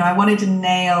before, I wanted to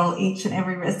nail each and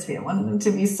every recipe. I wanted them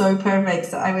to be so perfect.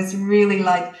 So I was really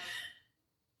like,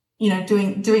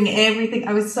 doing everything.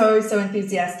 I was so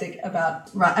enthusiastic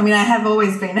about, I mean, I have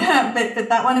always been, but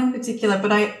that one in particular,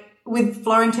 but with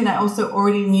Florentine, I also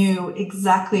already knew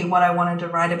exactly what I wanted to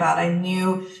write about. I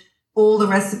knew all the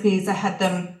recipes. I had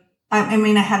them. I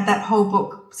mean, I had that whole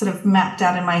book sort of mapped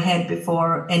out in my head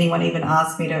before anyone even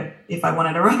asked me if I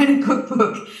wanted to write a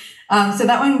cookbook. So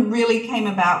that one really came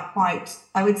about quite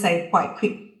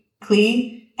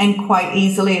quickly and quite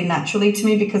easily and naturally to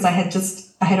me, because I had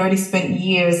already spent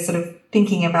years sort of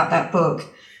thinking about that book.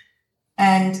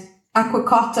 And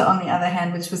Aquacotta, on the other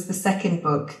hand, which was the second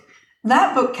book,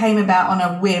 that book came about on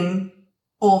a whim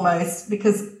almost,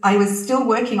 because I was still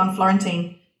working on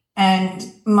Florentine. And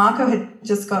Marco had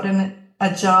just gotten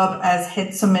a job as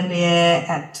head sommelier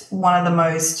at one of the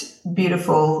most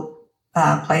beautiful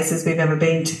places we've ever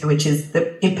been to, which is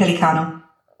Il Pelicano.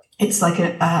 It's like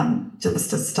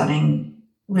just a stunning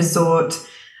resort,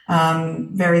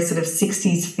 very sort of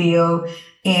 60s feel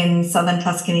in southern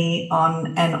Tuscany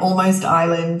on an almost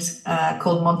island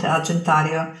called Monte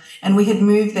Argentario. And we had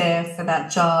moved there for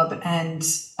that job, and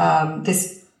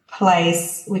this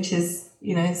place, which is,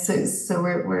 so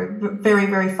we're very,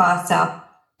 very far south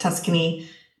Tuscany,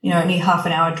 only half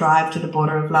an hour drive to the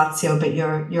border of Lazio, but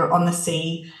you're on the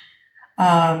sea.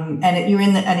 And you're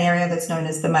in an area that's known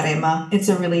as the Maremma. It's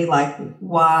a really like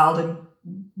wild and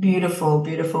beautiful,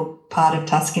 beautiful part of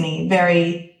Tuscany,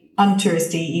 very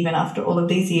untouristy even after all of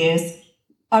these years.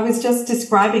 I was just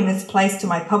describing this place to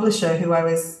my publisher who I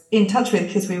was in touch with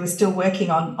because we were still working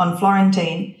on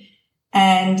Florentine.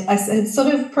 And I had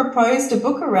sort of proposed a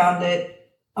book around it,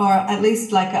 or at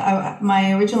least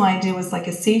my original idea was like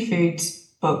a seafood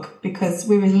book, because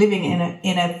we were living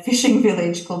in a fishing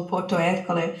village called Porto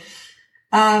Ercole.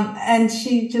 And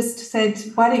she just said,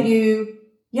 why don't you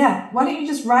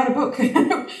just write a book,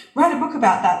 write a book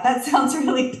about that. That sounds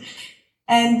really,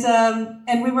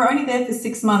 and we were only there for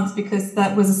 6 months because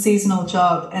that was a seasonal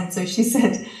job. And so she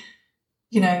said,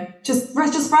 just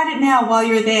write it now while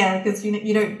you're there, because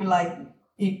you don't like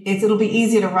it'll be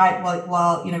easier to write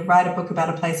while write a book about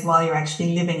a place while you're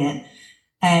actually living it,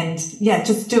 and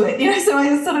just do it. So I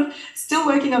was sort of still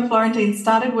working on Florentine,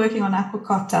 started working on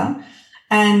Aquacotta,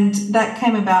 and that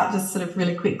came about just sort of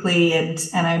really quickly, and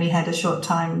I only had a short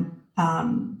time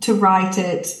to write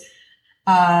it,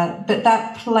 but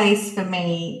that place for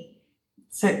me.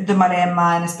 So the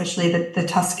Maremma, and especially the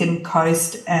Tuscan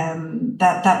coast,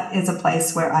 that is a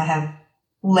place where I have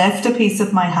left a piece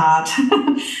of my heart.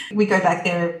 We go back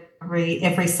there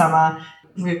every summer.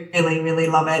 Really, really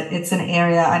love it. It's an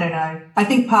area, I don't know, I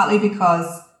think partly because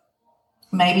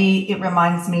maybe it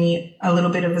reminds me a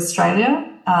little bit of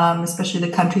Australia, especially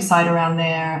the countryside around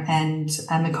there and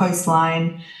the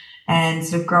coastline, and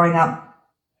sort of growing up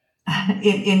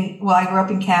I grew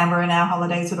up in Canberra, and our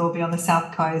holidays would all be on the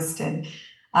south coast, and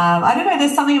I don't know,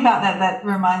 there's something about that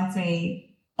reminds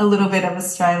me a little bit of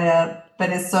Australia, but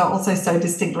is also so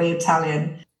distinctly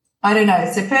Italian. I don't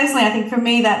know. So personally, I think for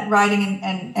me, that writing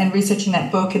and researching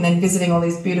that book, and then visiting all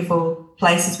these beautiful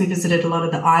places, we visited a lot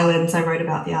of the islands. I wrote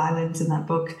about the islands in that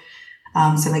book.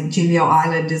 So like Giglio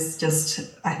Island is just,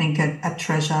 I think, a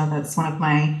treasure. That's one of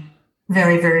my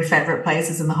very, very favorite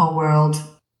places in the whole world.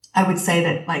 I would say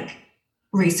that like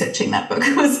researching that book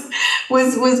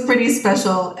was pretty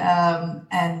special,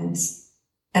 and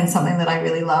something that I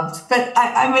really loved. But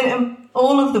I mean,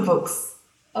 all of the books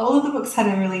had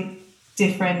a really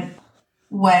different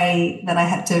way that I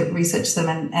had to research them,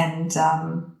 and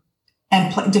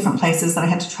different places that I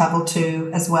had to travel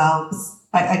to as well.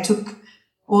 I took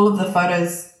all of the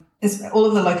photos, all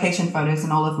of the location photos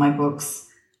in all of my books.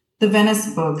 The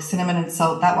Venice book, Cinnamon and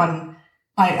Salt, that one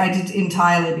I did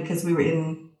entirely because we were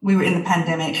in the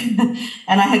pandemic,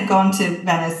 and I had gone to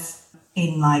Venice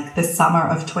in like the summer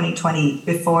of 2020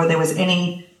 before there was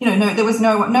any, no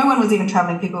one was even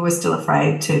traveling. People were still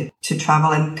afraid to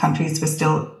travel, and countries were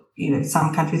still,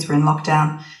 some countries were in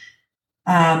lockdown.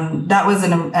 That was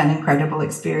an incredible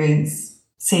experience,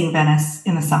 seeing Venice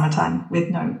in the summertime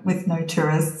with no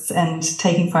tourists, and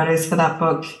taking photos for that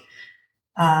book,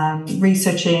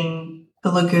 researching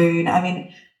the lagoon. I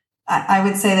mean, I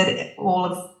would say that all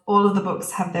of the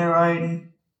books have their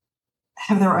own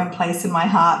place in my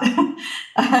heart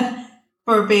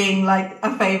for being like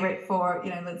a favorite for,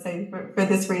 let's say for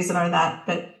this reason or that.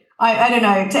 But I don't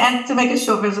know, to make a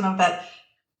short version of that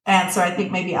answer, I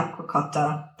think maybe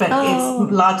Aquacotta, but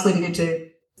It's largely to do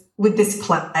with this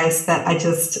place that I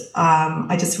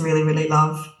just really, really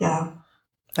love. Yeah.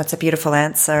 That's a beautiful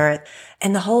answer.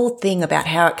 And the whole thing about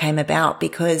how it came about,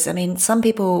 because I mean, some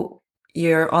people,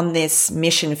 you're on this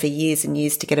mission for years and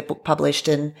years to get a book published,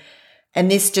 and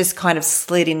this just kind of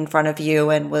slid in front of you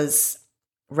and was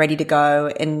ready to go.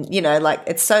 And, like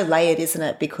it's so layered, isn't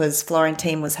it? Because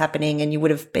Florentine was happening and you would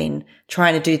have been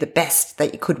trying to do the best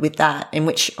that you could with that, in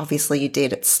which obviously you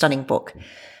did. It's a stunning book.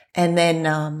 And then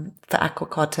for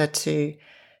Aquacotta to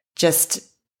just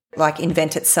like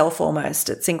invent itself almost.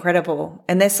 It's incredible.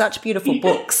 And they're such beautiful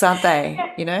books, aren't they?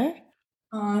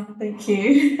 Oh, thank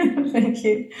you. Thank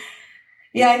you.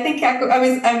 Yeah, I think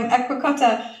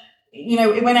Aquacotta,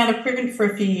 it went out of print for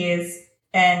a few years,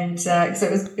 and so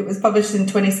it was published in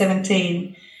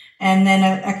 2017, and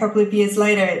then a couple of years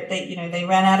later, they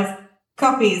ran out of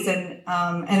copies, and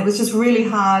it was just really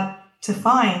hard to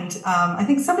find. I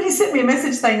think somebody sent me a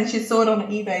message saying that she saw it on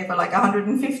eBay for like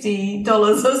 $150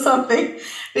 or something,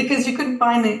 because you couldn't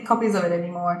find the copies of it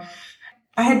anymore.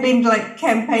 I had been like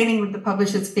campaigning with the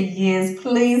publishers for years.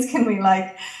 Please, can we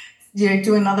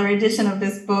do another edition of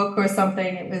this book or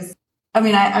something?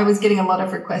 I was getting a lot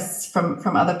of requests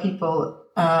from other people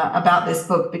about this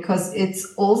book, because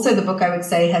it's also the book I would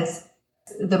say has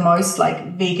the most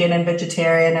like vegan and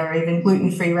vegetarian or even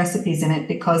gluten-free recipes in it,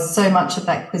 because so much of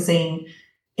that cuisine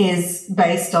is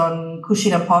based on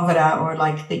cucina povera, or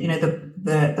like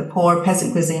the poor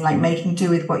peasant cuisine, like making do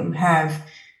with what you have,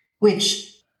 which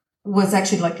was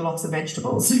actually like lots of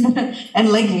vegetables and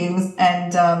legumes,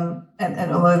 and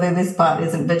although this part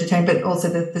isn't vegetarian, but also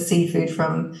the seafood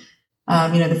from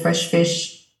the fresh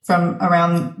fish from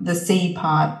around the sea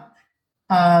part.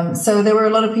 So there were a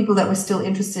lot of people that were still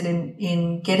interested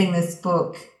in getting this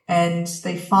book, and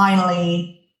they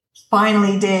finally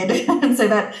did. And so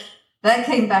that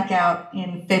came back out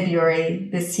in February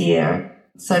this year.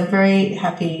 So I'm very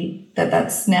happy that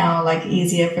that's now like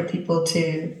easier for people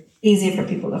to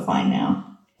find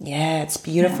now. Yeah, it's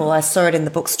beautiful. Yeah. I saw it in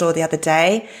the bookstore the other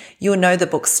day. You'll know the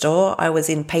bookstore. I was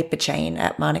in Paper Chain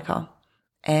at Monica,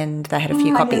 and they had a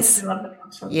few copies. Yes, I love the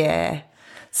bookstore. Yeah.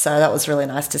 So that was really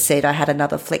nice to see it. I had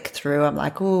another flick through. I'm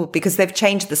like, ooh, because they've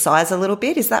changed the size a little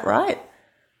bit. Is that right?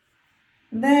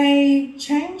 They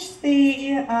changed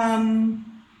the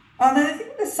I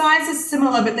think the size is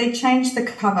similar, but they changed the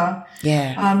cover.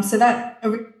 Yeah. So that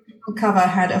original cover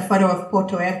had a photo of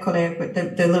Porto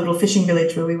Ercole, the little fishing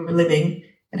village where we were living.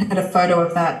 It had a photo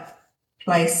of that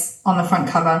place on the front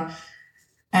cover.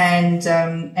 And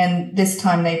this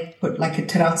time they put like a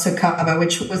terrazzo cover,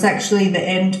 which was actually the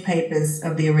end papers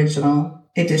of the original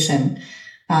edition.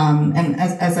 And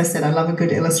as I said, I love a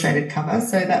good illustrated cover.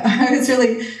 So that I was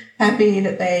really happy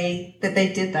that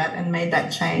they did that and made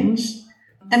that change.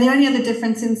 And the only other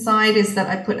difference inside is that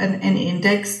I put an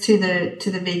index to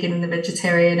the vegan and the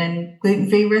vegetarian and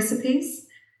gluten-free recipes.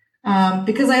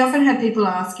 Because I often had people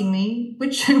asking me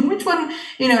which one,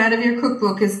 out of your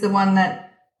cookbook is the one that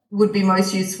would be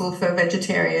most useful for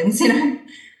vegetarians,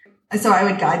 So I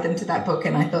would guide them to that book,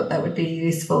 and I thought that would be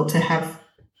useful to have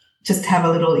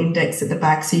a little index at the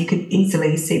back so you could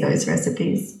easily see those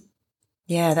recipes.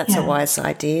 Yeah, that's a wise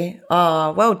idea.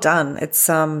 Oh, well done. It's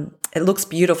it looks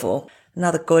beautiful.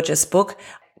 Another gorgeous book.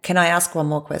 Can I ask one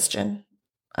more question?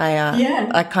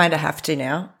 I kind of have to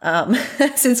now.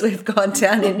 Since we've gone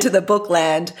down into the book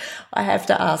land, I have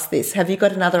to ask this. Have you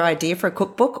got another idea for a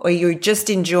cookbook, or are you just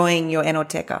enjoying your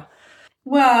Enoteca?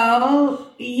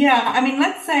 Well, yeah. I mean,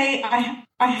 let's say I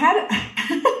had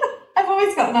I've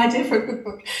always got an idea for a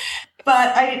cookbook,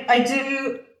 but I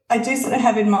do sort of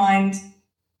have in mind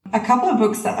a couple of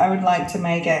books that I would like to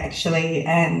make, actually,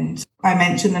 and I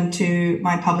mentioned them to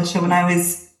my publisher when I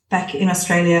was back in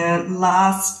Australia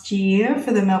last year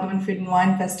for the Melbourne Food and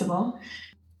Wine Festival.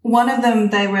 One of them,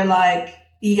 they were like,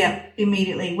 yeah,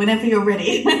 immediately, whenever you're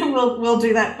ready, we'll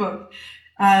do that book.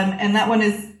 And that one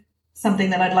is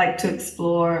something that I'd like to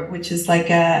explore, which is like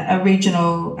a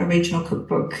regional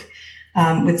cookbook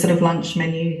with sort of lunch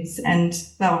menus, and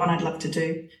that one I'd love to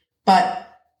do. But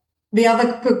the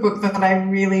other cookbook that I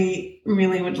really,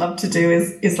 really would love to do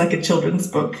is like a children's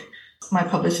book. My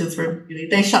publishers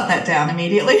they shut that down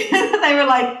immediately. They were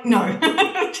like, no,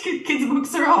 kids'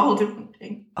 books are a whole different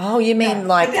thing. Oh, you mean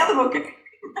like the other book?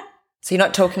 So you're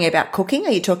not talking about cooking?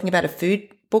 Are you talking about a food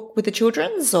book with the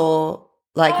children's, or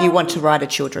like you want to write a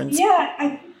children's?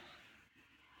 Yeah,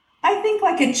 I think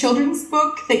like a children's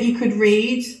book that you could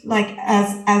read like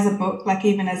as a book, like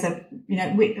even as a,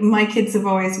 my kids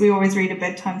we always read a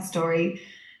bedtime story.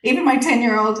 Even my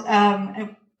 10-year-old,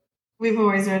 we've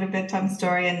always read a bedtime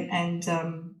story, and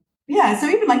so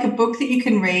even like a book that you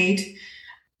can read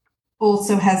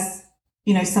also has,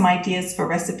 some ideas for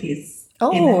recipes in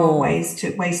them, or ways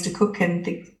to cook and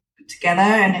think together.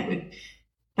 And it would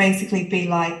basically be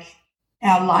like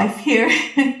our life here,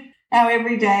 our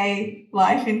everyday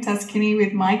life in Tuscany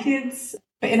with my kids,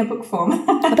 but in a book form.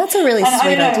 Oh, that's a really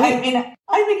sweet idea.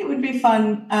 I think it would be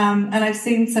fun. And I've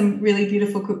seen some really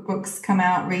beautiful cookbooks come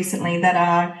out recently that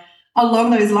are along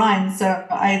those lines. So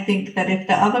I think that if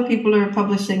the other people are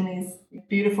publishing these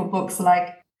beautiful books,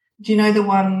 like, do you know the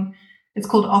one, it's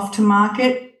called Off to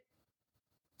Market?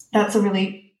 That's a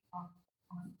really,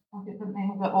 I'll get the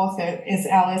name of the author, is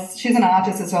Alice. She's an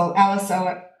artist as well, Alice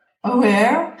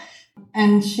O'Hare.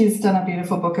 And she's done a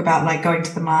beautiful book about like going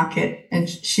to the market, and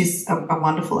she's a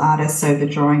wonderful artist. So the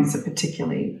drawings are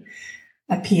particularly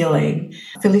appealing.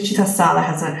 Felicita Sala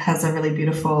has a really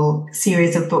beautiful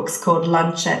series of books called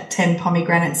Lunch at 10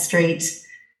 Pomegranate Street.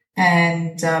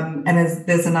 And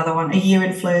there's another one, A Year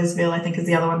in Fleursville, I think is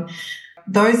the other one.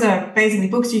 Those are basically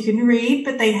books you can read,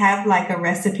 but they have like a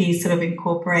recipe sort of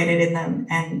incorporated in them.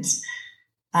 And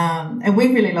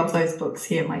we really love those books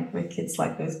here. My kids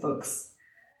like those books.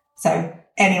 So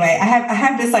anyway, I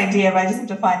have this idea, but I just have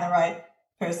to find the right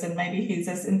person, maybe who's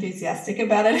as enthusiastic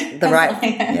about it.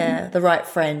 The right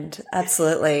friend.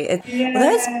 Absolutely.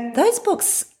 Well, those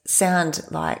books sound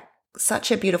like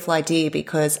such a beautiful idea,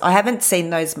 because I haven't seen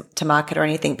those to market or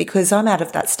anything, because I'm out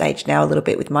of that stage now a little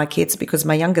bit with my kids, because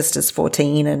my youngest is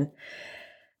 14 and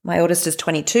my oldest is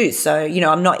 22. So,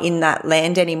 I'm not in that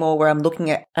land anymore where I'm looking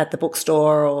at the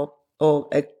bookstore or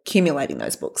accumulating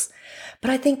those books.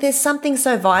 But I think there's something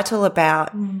so vital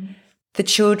about the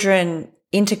children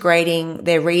integrating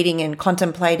their reading and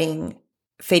contemplating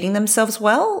feeding themselves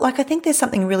well. Like, I think there's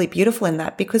something really beautiful in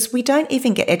that, because we don't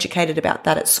even get educated about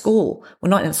that at school. Well,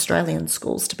 not in Australian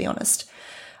schools, to be honest,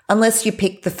 unless you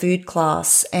pick the food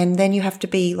class, and then you have to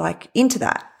be like into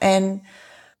that. And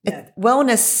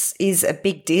wellness is a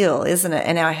big deal, isn't it?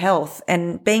 And our health,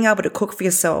 and being able to cook for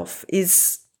yourself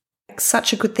is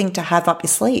such a good thing to have up your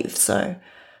sleeve. So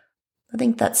I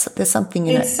think there's something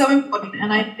in it. It's so important.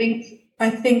 And I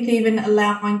think even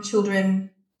allowing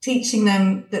children, teaching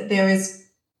them that there is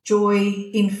joy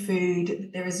in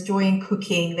food, there is joy in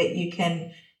cooking, that you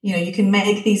can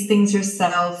make these things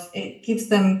yourself. It gives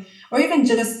them, or even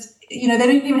just, they don't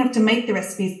even have to make the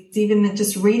recipes, even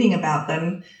just reading about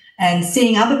them and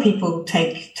seeing other people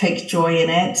take joy in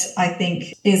it, I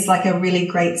think is like a really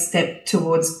great step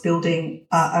towards building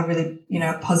a really,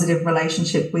 positive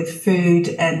relationship with food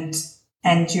and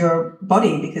your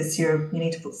body, because you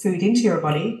need to put food into your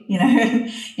body, you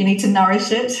need to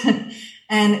nourish it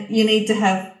and you need to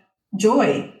have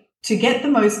joy to get the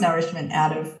most nourishment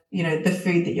out of, the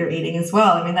food that you're eating as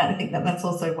well. I mean, I think that's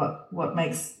also what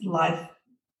makes life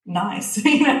nice,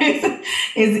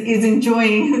 is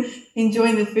enjoying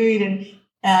the food and,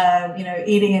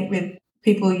 eating it with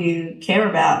people you care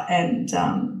about and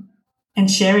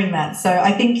sharing that. So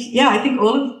I think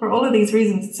for all of these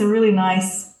reasons, it's a really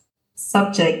nice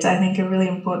subject. I think a really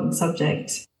important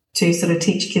subject to sort of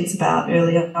teach kids about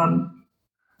early on.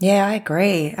 Yeah, I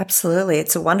agree. Absolutely.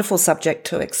 It's a wonderful subject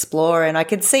to explore, and I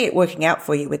can see it working out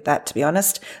for you with that, to be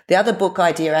honest. The other book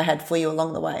idea I had for you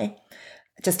along the way,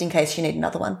 just in case you need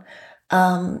another one,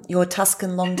 your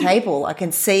Tuscan long table. I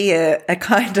can see a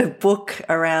kind of book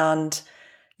around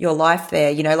your life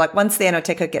there, like once the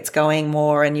Enoteca gets going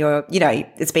more and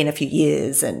it's been a few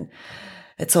years and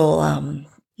it's all,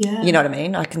 you know what I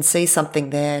mean? I can see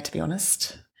something there, to be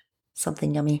honest.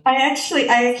 Something yummy. I actually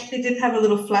did have a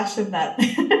little flash of that.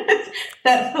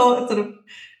 That thought sort of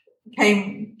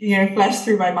came, flashed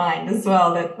through my mind as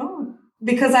well,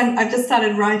 because I've just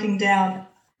started writing down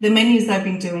the menus I've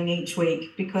been doing each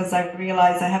week, because I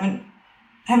realized I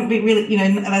haven't been really,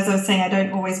 as I was saying, I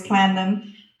don't always plan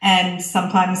them. And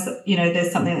sometimes,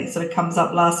 there's something that sort of comes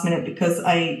up last minute because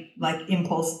I like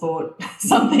impulse bought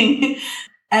something.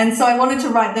 And so I wanted to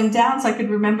write them down so I could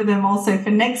remember them also for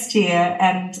next year.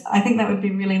 And I think that would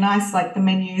be really nice, like the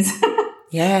menus.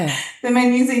 Yeah. The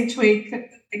menus each week,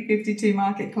 like 52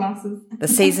 market classes. The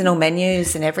seasonal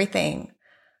menus and everything.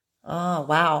 Oh,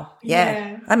 wow.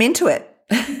 Yeah. I'm into it.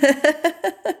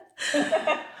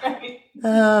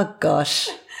 Oh, gosh.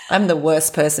 I'm the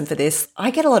worst person for this. I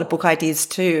get a lot of book ideas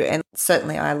too, and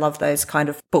certainly I love those kind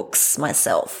of books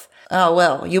myself. Oh,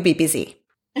 well, you'll be busy.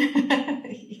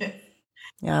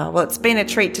 Yeah, well, it's been a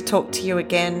treat to talk to you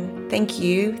again. Thank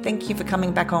you. Thank you for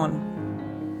coming back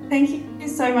on. Thank you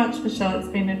so much, Michelle. It's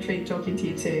been a treat talking to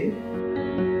you too.